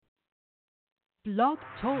Blog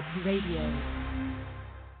Talk Radio.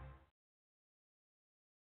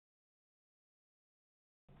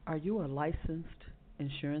 Are you a licensed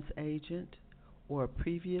insurance agent or a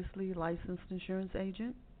previously licensed insurance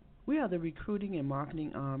agent? We are the recruiting and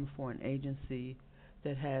marketing arm for an agency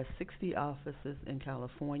that has 60 offices in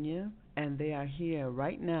California, and they are here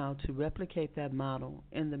right now to replicate that model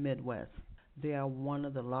in the Midwest. They are one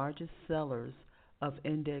of the largest sellers of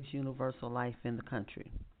Index Universal Life in the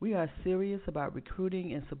country. We are serious about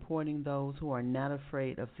recruiting and supporting those who are not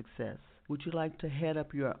afraid of success. Would you like to head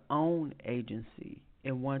up your own agency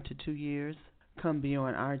in 1 to 2 years? Come be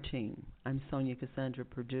on our team. I'm Sonia Cassandra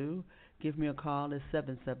Perdue. Give me a call at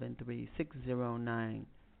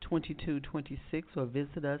 773-609-2226 or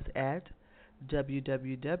visit us at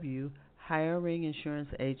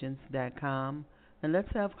www.hiringinsuranceagents.com and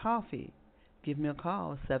let's have coffee. Give me a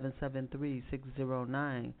call,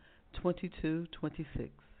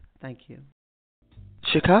 773-609-2226. Thank you.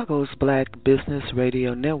 Chicago's Black Business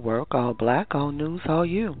Radio Network, all black, all news, all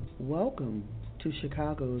you. Welcome to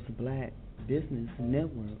Chicago's Black Business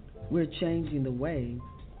Network. We're changing the way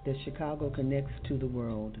that Chicago connects to the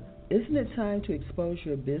world. Isn't it time to expose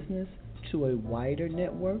your business to a wider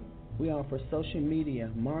network? We offer social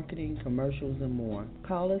media, marketing, commercials, and more.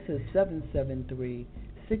 Call us at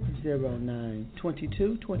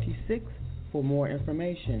 773-609-2226 for more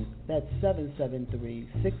information. That's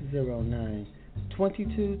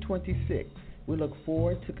 773-609-2226. We look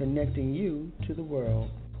forward to connecting you to the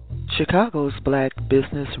world. Chicago's Black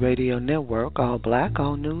Business Radio Network, all black,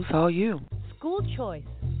 all news, all you. School choice.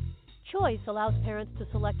 Choice allows parents to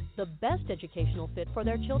select the best educational fit for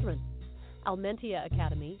their children. Almentia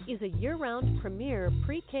Academy is a year-round premier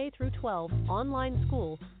pre-K through 12 online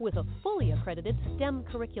school with a fully accredited STEM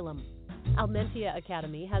curriculum. Almentia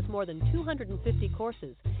Academy has more than 250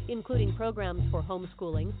 courses, including programs for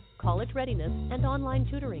homeschooling, college readiness, and online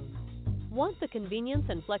tutoring. Want the convenience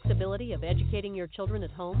and flexibility of educating your children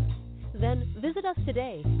at home? Then visit us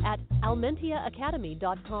today at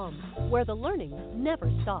almentiaacademy.com, where the learning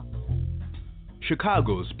never stops.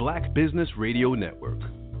 Chicago's Black Business Radio Network.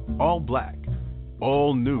 All black,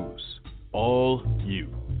 all news, all you.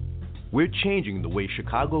 We're changing the way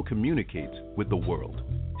Chicago communicates with the world.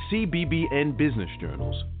 CBBN Business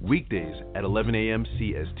Journals, weekdays at 11 a.m.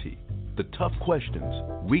 CST. The Tough Questions,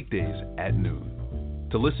 weekdays at noon.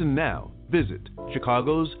 To listen now, visit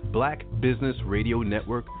Chicago's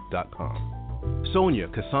BlackBusinessRadioNetwork.com. Sonia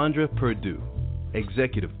Cassandra Perdue,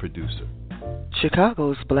 executive producer.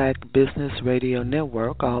 Chicago's Black Business Radio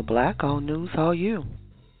Network, all black, all news, all you.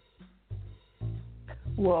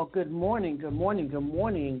 Well, good morning, good morning, good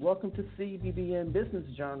morning. Welcome to CBBN Business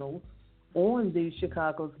Journal on the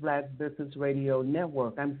Chicago's Black Business Radio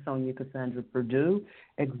Network. I'm Sonia Cassandra Perdue,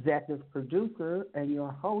 executive producer and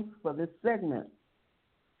your host for this segment.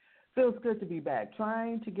 Feels good to be back,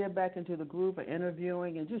 trying to get back into the groove of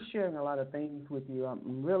interviewing and just sharing a lot of things with you.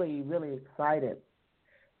 I'm really, really excited.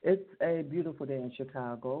 It's a beautiful day in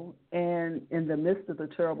Chicago, and in the midst of the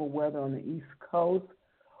terrible weather on the East Coast,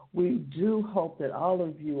 we do hope that all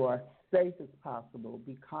of you are safe as possible.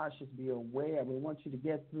 Be cautious, be aware. We want you to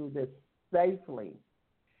get through this safely.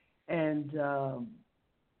 And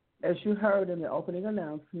as you heard in the opening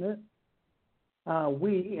announcement,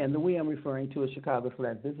 we, and the we I'm referring to is Chicago's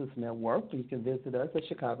Black Business Network. You can visit us at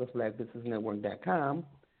chicagosblackbusinessnetwork.com.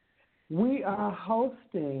 We are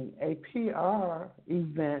hosting a PR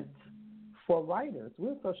event for writers.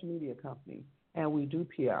 We're a social media company, and we do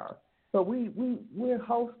PR. So we're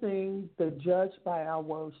hosting the Judge by Our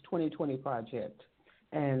Words 2020 project,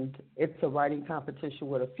 and it's a writing competition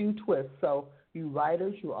with a few twists. So you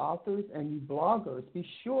writers, you authors, and you bloggers, be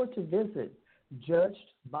sure to visit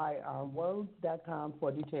judgedourwords.com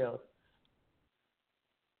for details.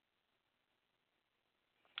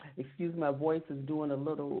 Excuse my voice is doing a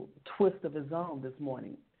little twist of its own this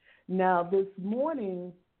morning. Now, this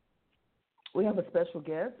morning, we have a special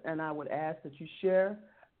guest, and I would ask that you share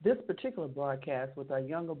this particular broadcast with our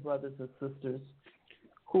younger brothers and sisters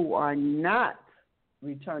who are not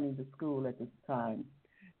returning to school at this time.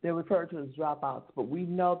 They're referred to as dropouts, but we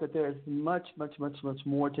know that there is much, much, much, much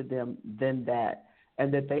more to them than that,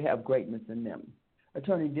 and that they have greatness in them.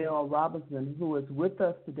 Attorney Darrell Robinson, who is with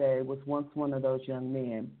us today, was once one of those young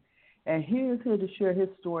men. And he is here to share his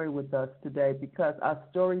story with us today, because our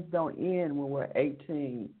stories don't end when we're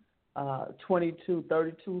 18, 22,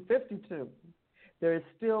 32, 52. There is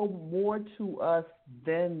still more to us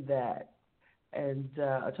than that. And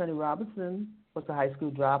Attorney Robinson was a high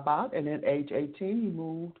school dropout, and at age 18, he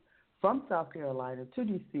moved from South Carolina to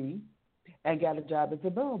D.C., and got a job as a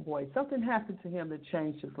bellboy. Something happened to him that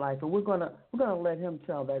changed his life, and we're gonna let him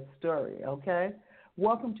tell that story. Okay.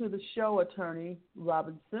 Welcome to the show, Attorney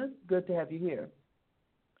Robinson. Good to have you here.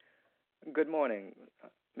 Good morning,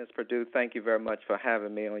 Ms. Perdue. Thank you very much for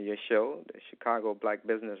having me on your show, the Chicago Black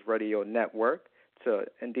Business Radio Network. It's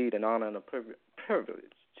indeed an honor and a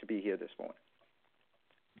privilege to be here this morning.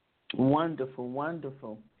 Wonderful,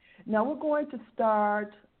 wonderful. Now we're going to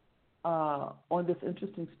start on this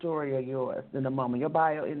interesting story of yours in a moment. Your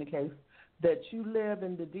bio indicates that you live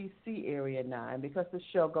in the D.C. area now, and because the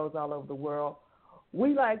show goes all over the world,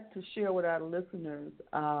 we like to share with our listeners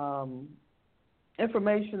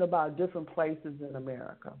information about different places in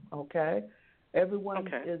America, okay? Everyone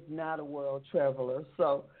is not a world traveler.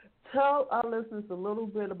 So tell our listeners a little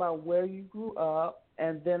bit about where you grew up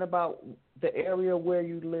and then about the area where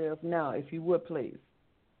you live now, if you would, please.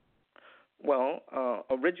 Well,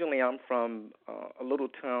 originally I'm from a little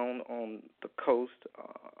town on the coast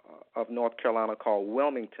of North Carolina called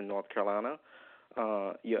Wilmington, North Carolina.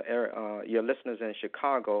 Your listeners in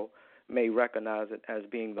Chicago may recognize it as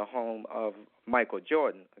being the home of Michael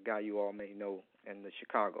Jordan, a guy you all may know in the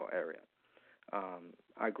Chicago area.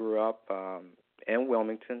 I grew up in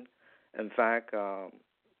Wilmington. In fact,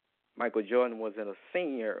 Michael Jordan was a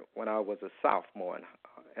senior when I was a sophomore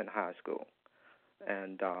in high school.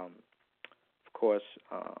 And, of course,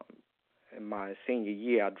 in my senior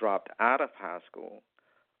year, I dropped out of high school.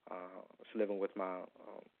 I was living with my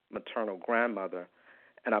maternal grandmother,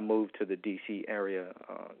 and I moved to the D.C. area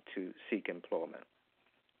to seek employment.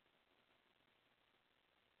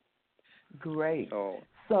 Great.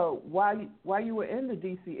 So while you were in the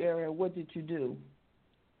D.C. area, what did you do?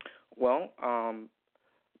 Well,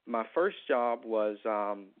 my first job was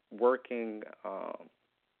working,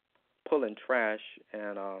 pulling trash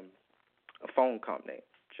in a phone company,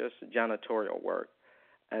 just janitorial work.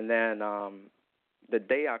 And then the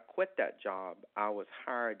day I quit that job, I was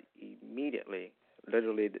hired immediately,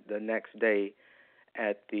 literally the next day,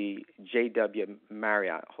 at the JW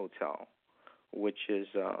Marriott Hotel, which is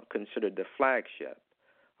considered the flagship.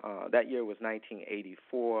 That year was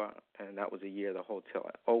 1984, and that was the year the hotel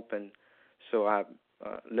had opened. So I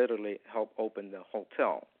literally helped open the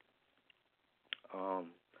hotel.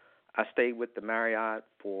 I stayed with the Marriott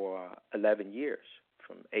for 11 years,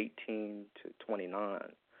 from 18 to 29.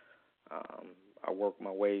 I worked my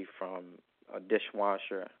way from a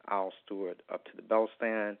dishwasher, aisle steward, up to the bell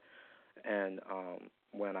stand, and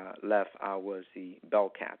when I left, I was the bell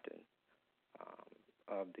captain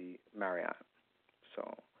of the Marriott.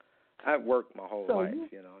 So I worked my whole life,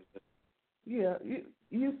 Yeah,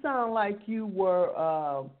 you sound like you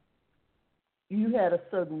were you had a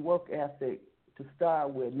certain work ethic to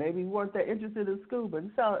start with. Maybe you weren't that interested in school, but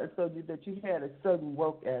it sounded so that you had a certain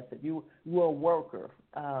work ethic. You were a worker.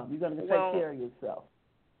 You're going to take care of yourself.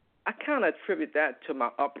 I kind of attribute that to my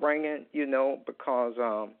upbringing,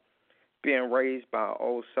 because being raised by an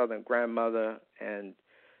old Southern grandmother, and,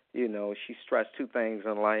 she stressed two things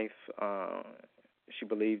in life. She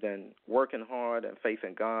believed in working hard and faith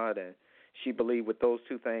in God, and she believed with those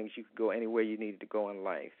two things you could go anywhere you needed to go in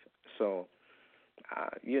life. So,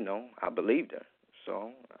 I believed her.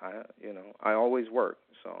 So, I always worked.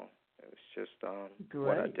 So it was just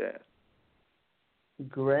what I did.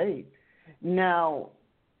 Great. Now,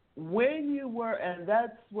 when you were, and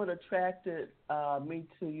that's what attracted me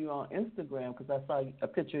to you on Instagram, because I saw a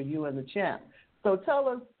picture of you and the champ. So tell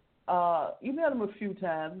us, you met him a few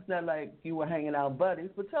times. It's not like you were hanging out buddies,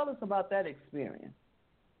 but tell us about that experience.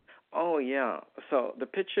 Oh, yeah. So the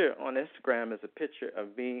picture on Instagram is a picture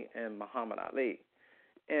of me and Muhammad Ali.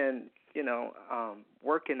 And,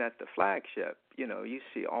 working at the flagship, you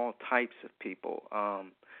see all types of people.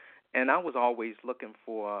 And I was always looking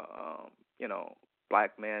for,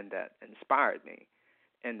 black men that inspired me.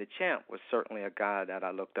 And the champ was certainly a guy that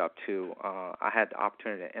I looked up to. I had the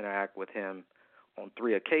opportunity to interact with him on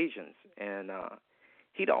 3 occasions. And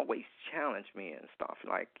he'd always challenge me and stuff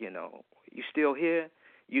like, you still here?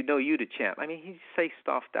 You the champ. I mean, he'd say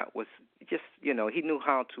stuff that was just, he knew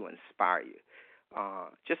how to inspire you.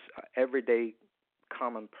 Just an everyday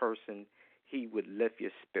common person, he would lift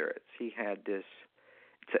your spirits. He had this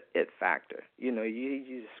it factor. You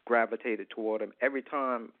just gravitated toward him. Every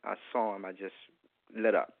time I saw him, I just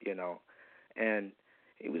lit up, And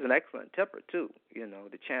he was an excellent tipper, too.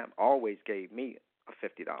 The champ always gave me a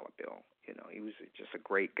 $50 bill. He was just a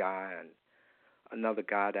great guy and another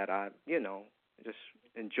guy that I, just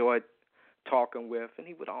enjoyed talking with. And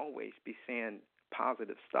he would always be saying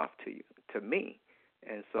positive stuff to me.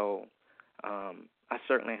 And so I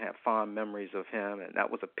certainly have fond memories of him. And that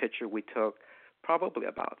was a picture we took probably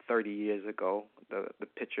about 30 years ago, the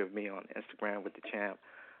picture of me on Instagram with the champ.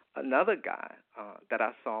 Another guy that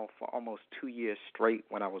I saw for almost 2 years straight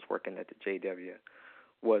when I was working at the JW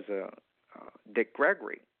was Dick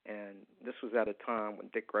Gregory. And this was at a time when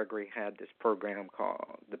Dick Gregory had this program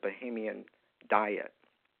called the Bohemian Diet.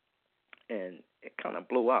 And it kind of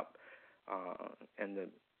blew up in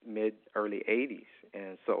the early 80s.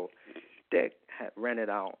 And so Dick had rented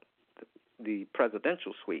out the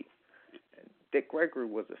presidential suite. And Dick Gregory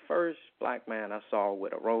was the first black man I saw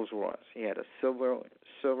with a Rolls Royce. He had a silver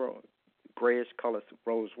grayish colored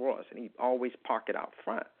Rolls Royce, and he'd always park it out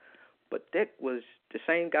front. But Dick was the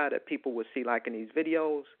same guy that people would see like in these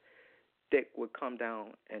videos. Dick would come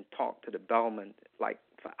down and talk to the bellman like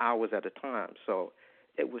for hours at a time. So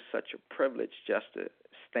it was such a privilege just to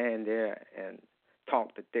stand there and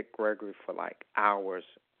talk to Dick Gregory for like hours.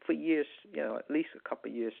 For years, at least a couple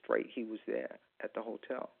of years straight, he was there at the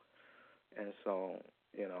hotel. And so,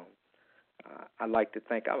 I like to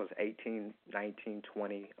think I was 18, 19,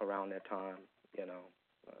 20 around that time,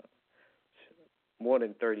 more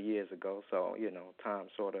than 30 years ago. So, time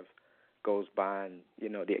sort of goes by, and,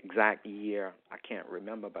 the exact year I can't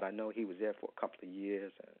remember, but I know he was there for a couple of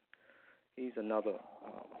years. And he's another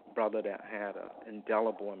brother that had an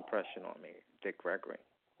indelible impression on me, Dick Gregory.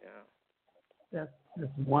 Yeah.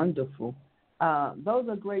 That's wonderful. Those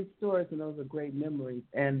are great stories, and those are great memories,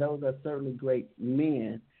 and those are certainly great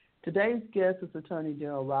men. Today's guest is Attorney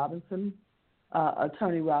Darrell Robinson.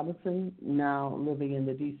 Attorney Robinson, now living in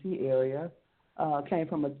the D.C. area, came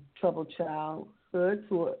from a troubled childhood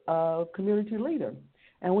to a community leader,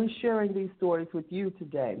 and we're sharing these stories with you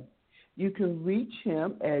today. You can reach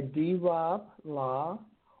him at DRob Law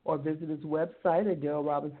or visit his website at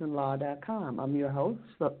darrellrobinsonlaw.com. I'm your host,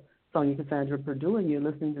 Sonia Cassandra Perdue, and you're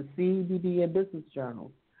listening to CBBN Business Journal.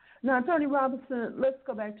 Now, Attorney Robinson, let's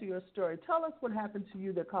go back to your story. Tell us what happened to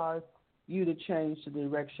you that caused you to change the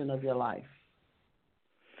direction of your life.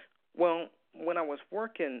 Well, when I was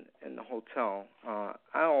working in the hotel,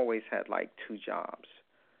 I always had like 2 jobs.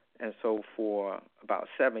 And so for about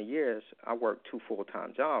 7 years, I worked 2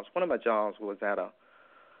 full-time jobs. One of my jobs was at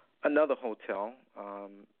another hotel.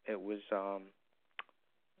 It was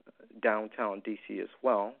downtown D.C. as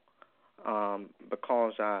well.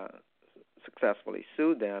 Because I successfully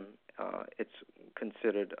sued them, it's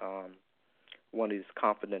considered one of these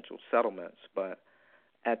confidential settlements. But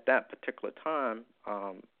at that particular time,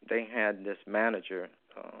 they had this manager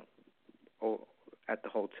at the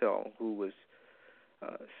hotel who was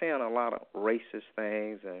saying a lot of racist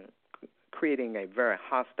things and creating a very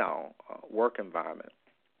hostile work environment.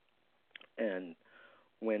 And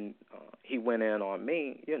when he went in on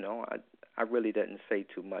me, I really didn't say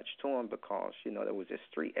too much to him because, there was this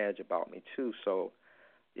street edge about me too. So,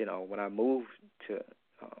 when I moved to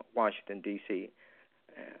Washington, D.C.,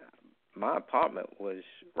 my apartment was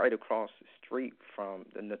right across the street from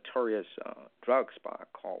the notorious drug spot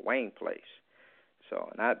called Wayne Place. So,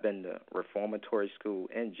 and I'd been to reformatory school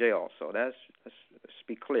and jail. So let's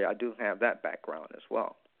be clear, I do have that background as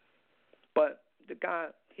well. But the guy,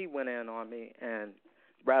 he went in on me, and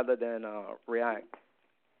rather than react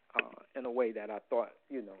in a way that I thought,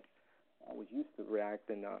 I was used to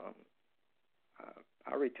reacting,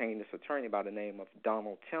 I retained this attorney by the name of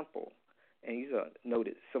Donald Temple, and he's a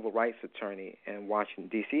noted civil rights attorney in Washington,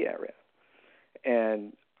 D.C. area.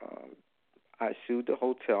 And I sued the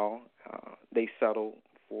hotel. They settled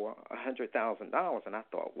for $100,000, and I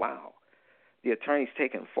thought, wow, the attorney's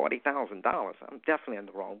taking $40,000. I'm definitely in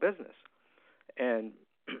the wrong business. And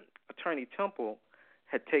Attorney Temple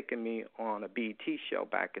had taken me on a BET show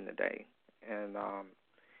back in the day, and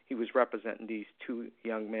he was representing these 2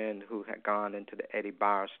 young men who had gone into the Eddie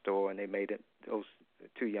Bauer store, and they made those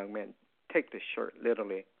 2 young men take the shirt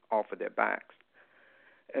literally off of their backs.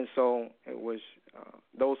 And so it was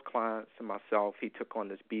those clients and myself. He took on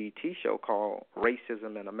this BET show called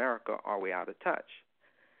Racism in America, Are We Out of Touch?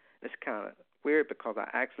 It's kind of weird because I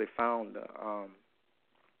actually found the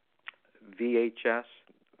VHS,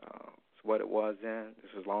 what it was then.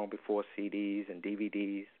 This was long before CDs and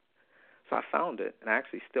DVDs. So I found it, and I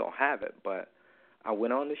actually still have it. But I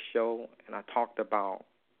went on the show, and I talked about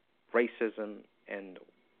racism in the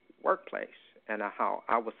workplace and how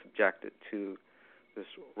I was subjected to this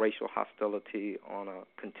racial hostility on a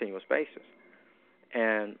continuous basis.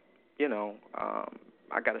 And,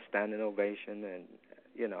 I got a standing ovation, and,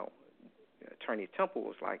 Attorney Temple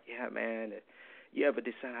was like, yeah, man, if you ever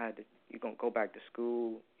decide that you're going to go back to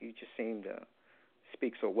school, you just seem to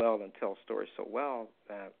speak so well and tell stories so well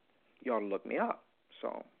that you ought to look me up.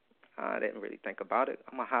 So I didn't really think about it.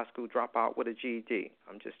 I'm a high school dropout with a GED.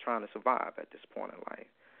 I'm just trying to survive at this point in life.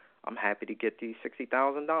 I'm happy to get these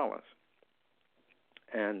 $60,000.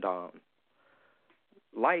 And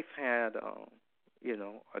life had, a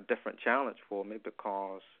different challenge for me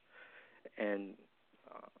because in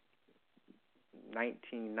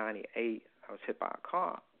 1998, I was hit by a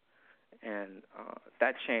car, and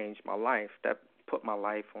that changed my life. That put my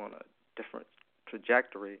life on a different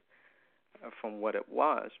trajectory from what it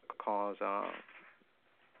was because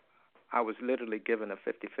I was literally given a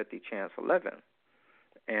 50-50 chance of living.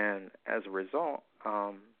 And as a result,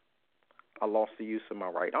 I lost the use of my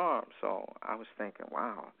right arm. So I was thinking,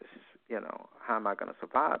 wow, this is, how am I going to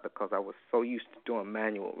survive? Because I was so used to doing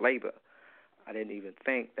manual labor. I didn't even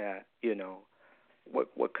think that,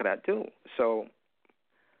 what could I do? So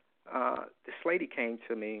this lady came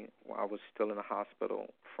to me while I was still in the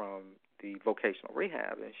hospital from the vocational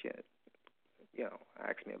rehab, and she had,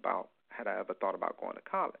 asked me about had I ever thought about going to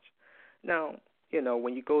college. Now,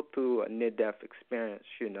 when you go through a near-death experience,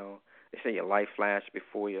 they say your life flashed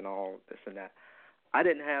before you and all this and that. I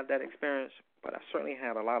didn't have that experience, but I certainly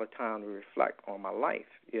had a lot of time to reflect on my life,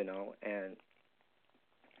 and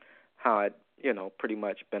how I'd, pretty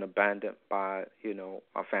much been abandoned by,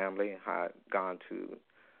 my family, how I'd gone to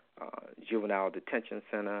juvenile detention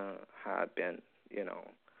center, how I'd been,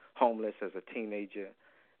 homeless as a teenager.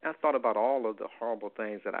 And I thought about all of the horrible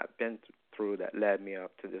things that I'd been through that led me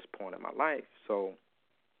up to this point in my life. So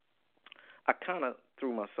I kind of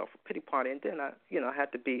threw myself a pity party, and then I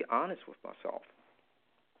had to be honest with myself.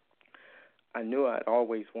 I knew I'd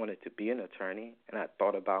always wanted to be an attorney, and I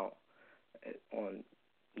thought about it on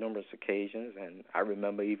numerous occasions. And I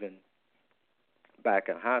remember even back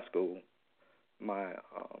in high school, my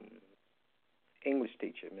English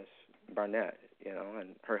teacher, Miss Burnett,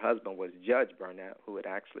 and her husband was Judge Burnett, who had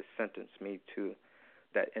actually sentenced me to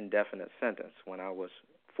that indefinite sentence when I was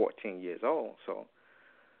 14 years old. So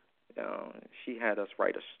she had us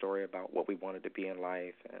write a story about what we wanted to be in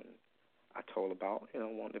life, and I told about,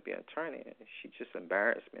 wanting to be an attorney. And she just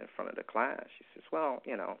embarrassed me in front of the class. She says, well,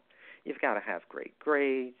 you've got to have great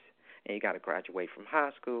grades, and you got to graduate from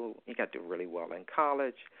high school. You got to do really well in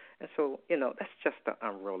college. And so, that's just an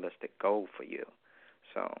unrealistic goal for you.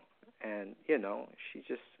 So, and, she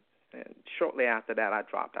just, and shortly after that, I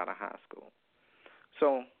dropped out of high school.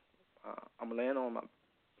 So I'm laying on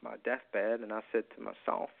my deathbed, and I said to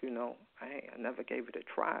myself, hey, I never gave it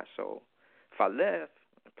a try. So if I live,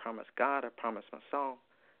 I promise God, I promise myself,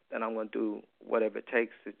 then I'm going to do whatever it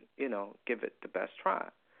takes to, give it the best try.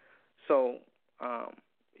 So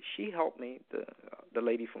she helped me, the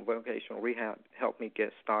lady from vocational rehab helped me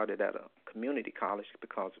get started at a community college,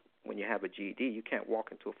 because when you have a GED, you can't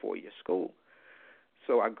walk into a 4-year school.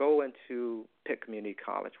 So I go into Pitt Community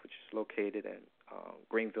College, which is located in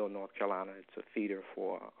Greenville, North Carolina. It's a feeder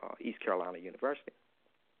for East Carolina University.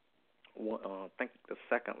 I think the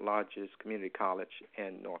second largest community college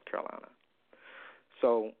in North Carolina.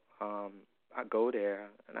 So I go there,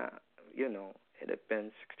 and it had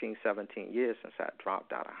been 16, 17 years since I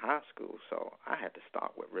dropped out of high school, so I had to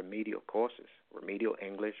start with remedial courses, remedial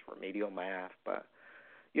English, remedial math. But,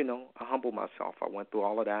 I humbled myself. I went through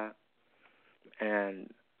all of that, and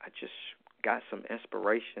I just got some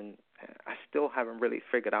inspiration. I still haven't really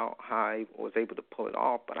figured out how I was able to pull it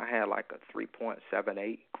off, but I had like a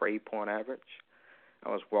 3.78 grade point average. I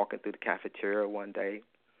was walking through the cafeteria one day,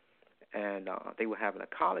 and they were having a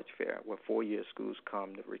college fair where 4-year schools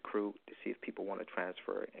come to recruit to see if people want to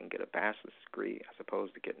transfer and get a bachelor's degree as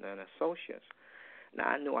opposed to getting an associate's. Now,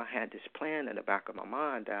 I knew I had this plan in the back of my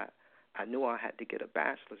mind that I knew I had to get a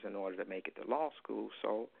bachelor's in order to make it to law school,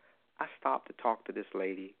 so I stopped to talk to this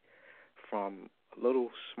lady from a little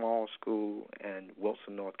small school in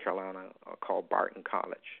Wilson, North Carolina, called Barton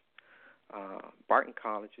College. Barton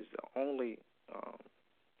College is the only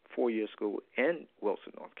 4-year school in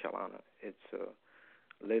Wilson, North Carolina. It's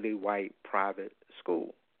a lily white private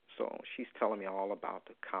school. So she's telling me all about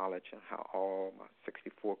the college and how all my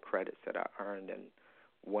 64 credits that I earned in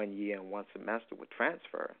 1 year and 1 semester would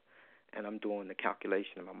transfer. And I'm doing the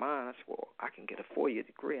calculation in my mind. I said, well, I can get a 4-year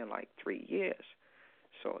degree in like 3 years.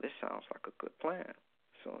 So this sounds like a good plan.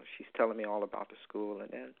 So she's telling me all about the school,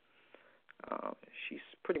 and then she's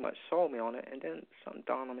pretty much sold me on it. And then something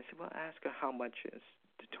dawned on me. I said, well, ask her how much is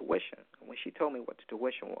the tuition. And when she told me what the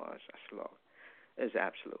tuition was, I said, look, there's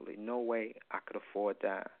absolutely no way I could afford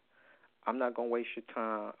that. I'm not going to waste your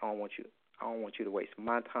time. I don't want you to waste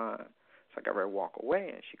my time. So I got ready to walk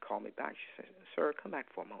away, and she called me back. She said, sir, come back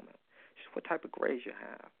for a moment. She said, what type of grades you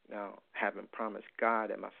have? Now, having promised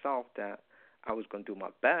God and myself that I was going to do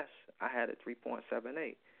my best, I had a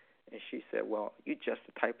 3.78. And she said, well, you're just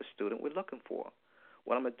the type of student we're looking for.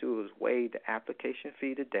 What I'm going to do is waive the application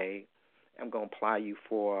fee today, am going to apply you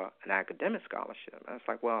for an academic scholarship. And it's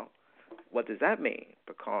like, well, what does that mean?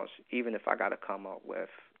 Because even if I got to come up with,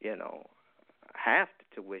 half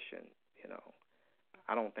the tuition,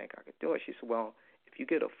 I don't think I could do it. She said, well, if you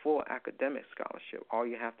get a full academic scholarship, all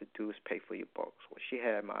you have to do is pay for your books. Well, she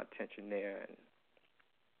had my attention there, and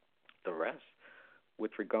the rest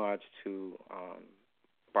with regards to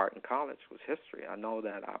Barton College was history. I know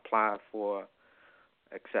that I applied for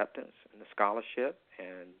acceptance in the scholarship,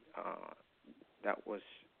 and that was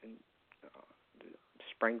in the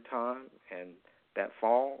springtime, and that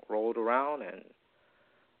fall rolled around, and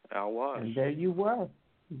I was. And there you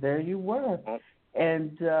were. Oh.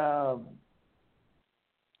 And a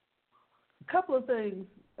couple of things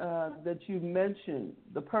that you mentioned,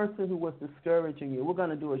 the person who was discouraging you, we're going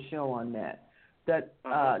to do a show on that. That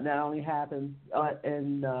not only happens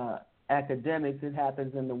in academics, it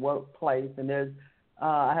happens in the workplace. And there's,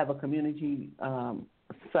 I have a community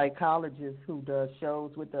psychologist who does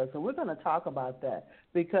shows with us, and we're going to talk about that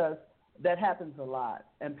because that happens a lot.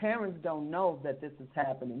 And parents don't know that this is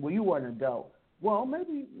happening. Well, you were an adult. Well,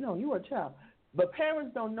 maybe, you were a child. But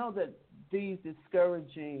parents don't know that these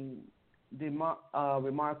discouraging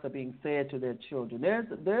remarks are being said to their children.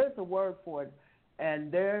 There's a word for it, and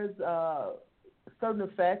there's certain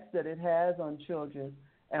effects that it has on children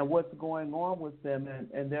and what's going on with them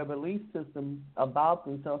and their belief system about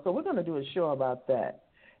themselves. So we're going to do a show about that.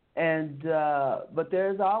 And but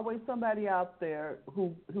there's always somebody out there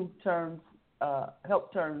who turns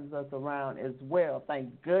us around as well.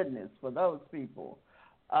 Thank goodness for those people.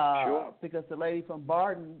 Sure. Because the lady from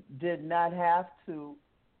Barton did not have to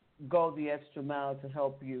go the extra mile to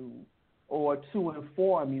help you or to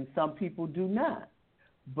inform you. Some people do not.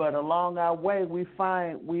 But along our way, we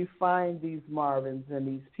find these Marvins and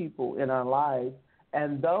these people in our lives,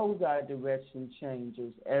 and those are direction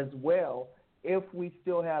changers as well, if we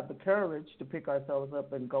still have the courage to pick ourselves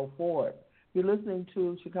up and go forward. You're listening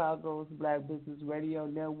to Chicago's Black Business Radio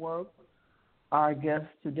Network. Our guest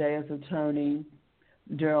today is attorney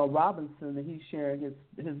Darrell Robinson, and he's sharing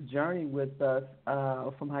his journey with us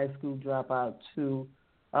from high school dropout to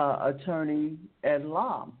attorney at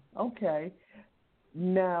law. Okay.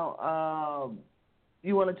 Now,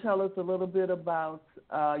 you want to tell us a little bit about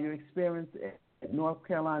your experience at North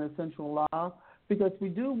Carolina Central Law? Because we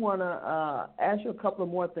do want to ask you a couple of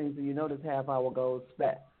more things, and you notice half hour goes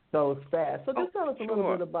fast. So just tell us a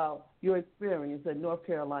little bit about your experience at North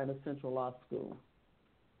Carolina Central Law School.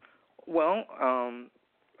 Well,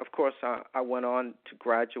 of course, I went on to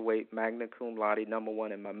graduate magna cum laude,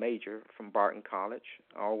 #1 in my major from Barton College.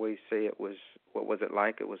 I always say what was it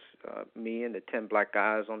like? It was me and the 10 black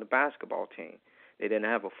guys on the basketball team. They didn't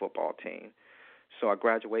have a football team. So I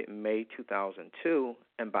graduated in May 2002,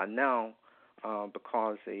 and by now,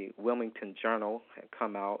 because the Wilmington Journal had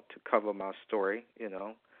come out to cover my story,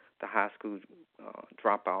 the high school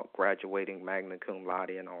dropout, graduating magna cum laude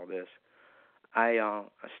and all this, I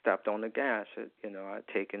stepped on the gas. I'd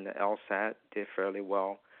taken the LSAT, did fairly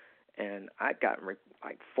well, and I got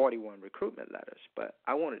 41 recruitment letters. But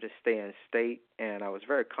I wanted to stay in state, and I was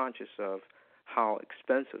very conscious of how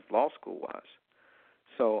expensive law school was.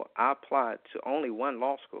 So I applied to only one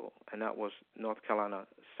law school, and that was North Carolina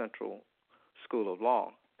Central School of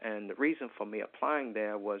Law. And the reason for me applying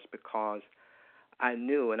there was because I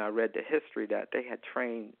knew and I read the history that they had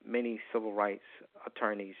trained many civil rights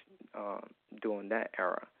attorneys during that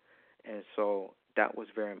era. And so that was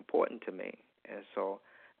very important to me.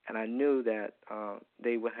 And I knew that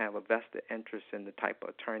they would have a vested interest in the type of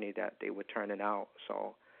attorney that they were turning out.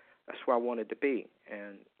 So that's where I wanted to be.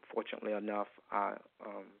 And fortunately enough, I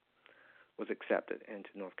was accepted into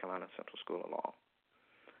North Carolina Central School of Law.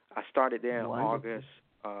 I started there in August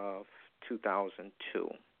of 2002.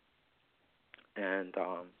 And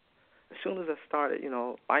as soon as I started,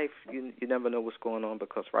 life, you never know what's going on,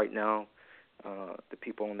 because right now the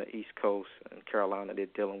people on the East Coast in Carolina, they're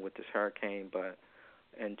dealing with this hurricane. But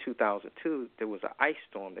in 2002, there was an ice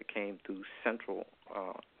storm that came through central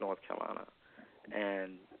North Carolina.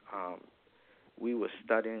 And we were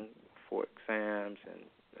studying for exams,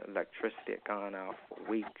 and electricity had gone out for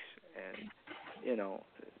weeks. And,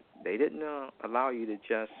 they didn't allow you to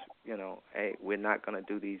just, hey, we're not going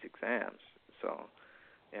to do these exams. So,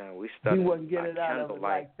 we studied. You wouldn't get it out of it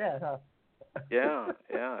like that, huh? Yeah,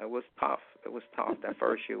 it was tough. That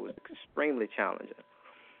first year was extremely challenging,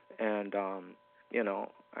 and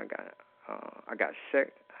I got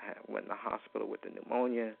sick. I went in the hospital with the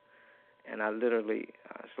pneumonia, and I literally,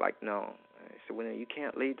 it's like, no. I said, well, you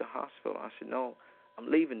can't leave the hospital. I said, no, I'm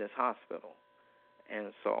leaving this hospital,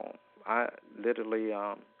 and so I literally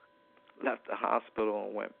left the hospital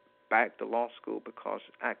and went back to law school because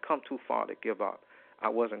I'd come too far to give up. I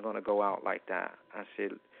wasn't going to go out like that. I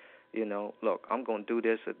said, look, I'm going to do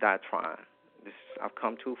this or die trying. I've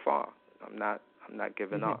come too far. I'm not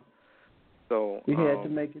giving up. So you had to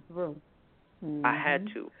make it through. Mm-hmm. I had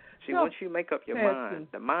to. See, once you make up your mind,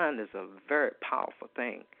 the mind is a very powerful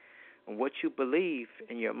thing. And what you believe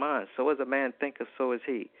in your mind, so as a man thinketh, so is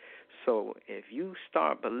he. So if you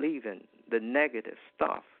start believing the negative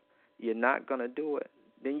stuff, you're not going to do it,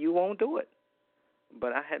 then you won't do it.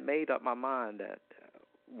 But I had made up my mind that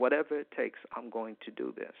whatever it takes, I'm going to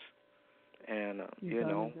do this. And,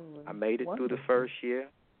 I made it through the first year,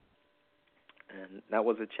 and that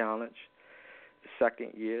was a challenge. The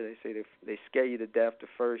second year, they say they scare you to death the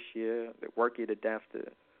first year, they work you to death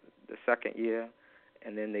the second year,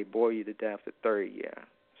 and then they bore you to death the third year.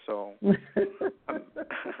 So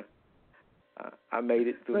I made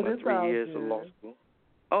it through my 3 years of law school.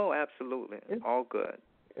 Oh, absolutely. It's all good.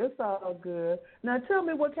 It's all good. Now tell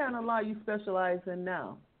me what kind of law you specialize in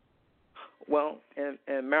now. Well, in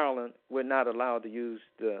Maryland, we're not allowed to use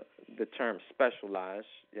the term specialized.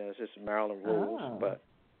 It's just Maryland rules. But,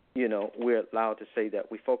 we're allowed to say that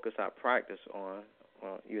we focus our practice on,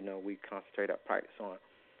 we concentrate our practice on.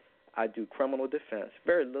 I do criminal defense,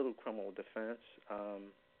 very little criminal defense.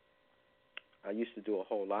 I used to do a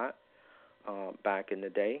whole lot back in the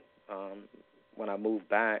day. When I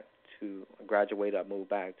graduated, I moved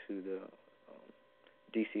back to the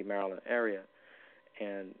D.C., Maryland area.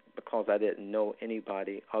 And because I didn't know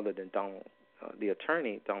anybody other than Donald, the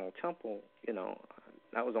attorney, Donald Temple,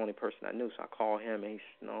 that was the only person I knew. So I called him, and he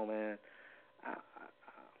said, no, man, I'm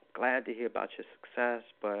glad to hear about your success,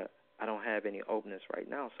 but I don't have any openings right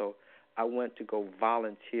now. So I went to go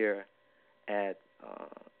volunteer at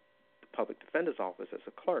the public defender's office as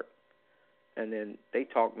a clerk. And then they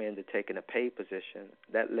talked me into taking a paid position.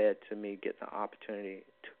 That led to me getting the opportunity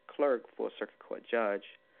to clerk for a circuit court judge,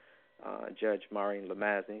 Judge Maureen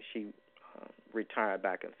Lamazny. She retired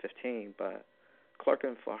back in 2015, but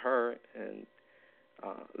clerking for her and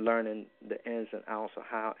learning the ins and outs of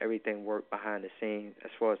how everything worked behind the scenes as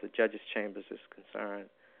far as the judge's chambers is concerned,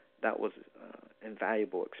 that was an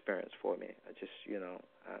invaluable experience for me. I'm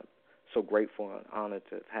so grateful and honored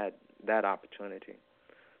to have had that opportunity.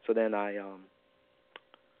 So then I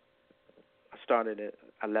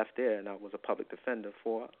left there, and I was a public defender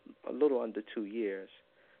for a little under 2 years.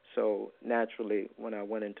 So naturally, when I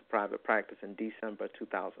went into private practice in December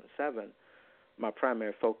 2007, my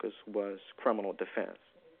primary focus was criminal defense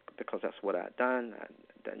because that's what I'd done.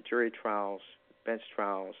 I'd done jury trials, bench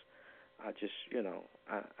trials.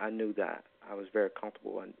 I knew that. I was very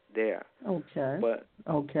comfortable there. Okay. But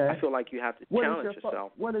I feel like you have to challenge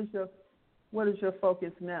yourself. What is your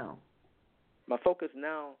focus now? My focus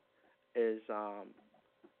now is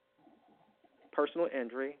personal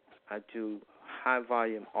injury. I do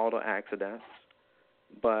high-volume auto accidents.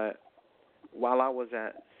 But while I was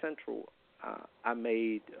at Central, I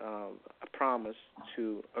made a promise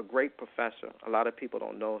to a great professor. A lot of people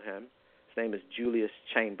don't know him. His name is Julius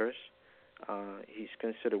Chambers. He's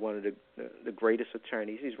considered one of the greatest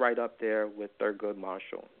attorneys. He's right up there with Thurgood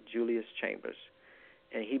Marshall, Julius Chambers.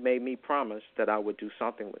 And he made me promise that I would do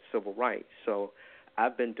something with civil rights. So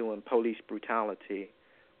I've been doing police brutality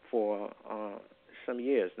for some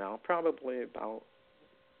years now, probably about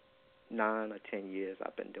 9 or 10 years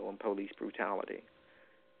I've been doing police brutality.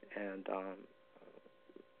 And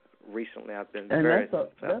recently I've been very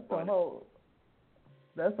successful.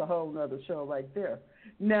 That's a whole other show right there.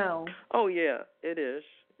 Now. Oh, yeah, it is,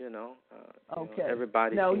 Okay.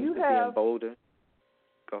 Everybody now seems to be emboldened.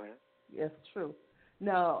 Go ahead. Yes, true.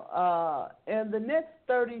 Now, in the next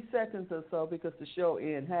 30 seconds or so, because the show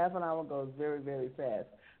ends, half an hour goes very, very fast.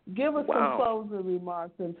 Give us some closing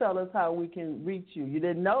remarks and tell us how we can reach you. You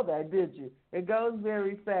didn't know that, did you? It goes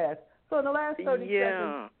very fast. So in the last 30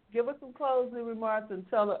 seconds, give us some closing remarks and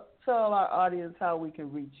tell our audience how we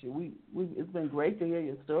can reach you. It's been great to hear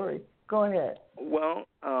your story. Go ahead. Well,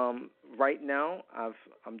 right now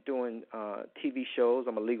I'm doing TV shows.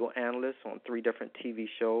 I'm a legal analyst on 3 different TV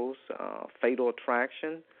shows. Fatal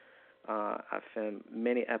Attraction. I've filmed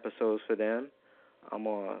many episodes for them. I'm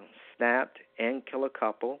on Snapped and Kill a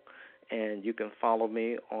Couple, and you can follow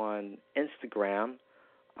me on Instagram.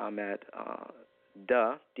 I'm at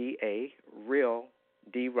D-A, Real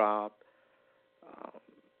D-Rob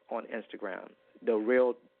on Instagram. The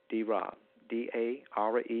Real D-Rob,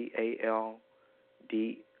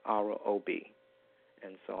 D-A-R-E-A-L-D-R-O-B.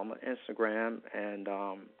 And so I'm on Instagram, and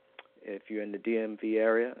if you're in the DMV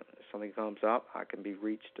area, if something comes up, I can be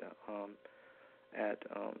reached at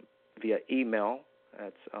via email.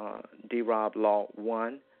 That's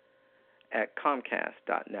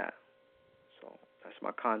droblaw1@comcast.net. That's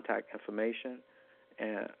my contact information.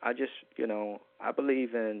 And I just, I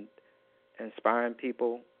believe in inspiring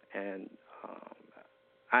people, and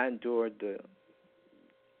I endured the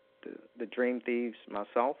dream thieves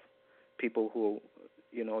myself, people who,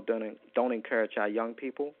 don't encourage our young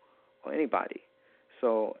people or anybody.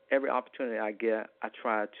 So every opportunity I get, I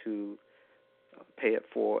try to pay it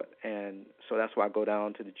forward, and so that's why I go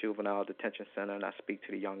down to the juvenile detention center and I speak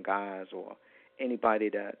to the young guys or anybody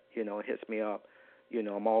that hits me up.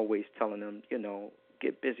 I'm always telling them,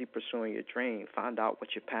 get busy pursuing your dream, find out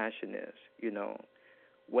what your passion is,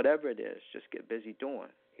 whatever it is, just get busy doing,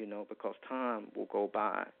 because time will go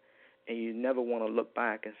by, and you never want to look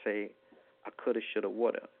back and say, I coulda, shoulda,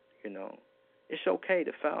 woulda. It's okay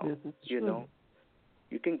to fail.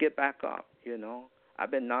 You can get back up. I've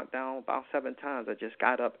been knocked down about 7 times. I just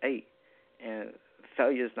got up 8, and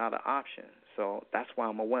failure is not an option. So that's why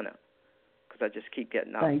I'm a winner, because I just keep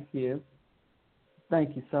getting up. Thank you.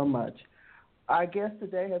 Thank you so much. Our guest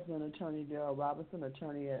today has been Attorney Darrell Robinson,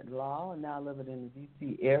 attorney at law, and now living in the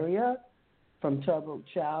D.C. area, from troubled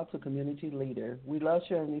child to community leader. We love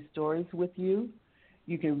sharing these stories with you.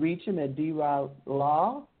 You can reach him at DRoute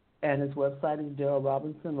Law, and his website is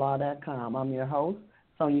DarrellRobinsonLaw.com. I'm your host,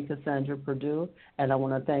 Sonia Cassandra Perdue, and I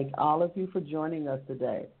want to thank all of you for joining us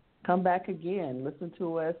today. Come back again. Listen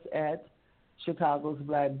to us at Chicago's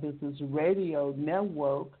Black Business Radio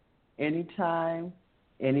Network anytime,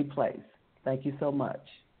 any place. Thank you so much.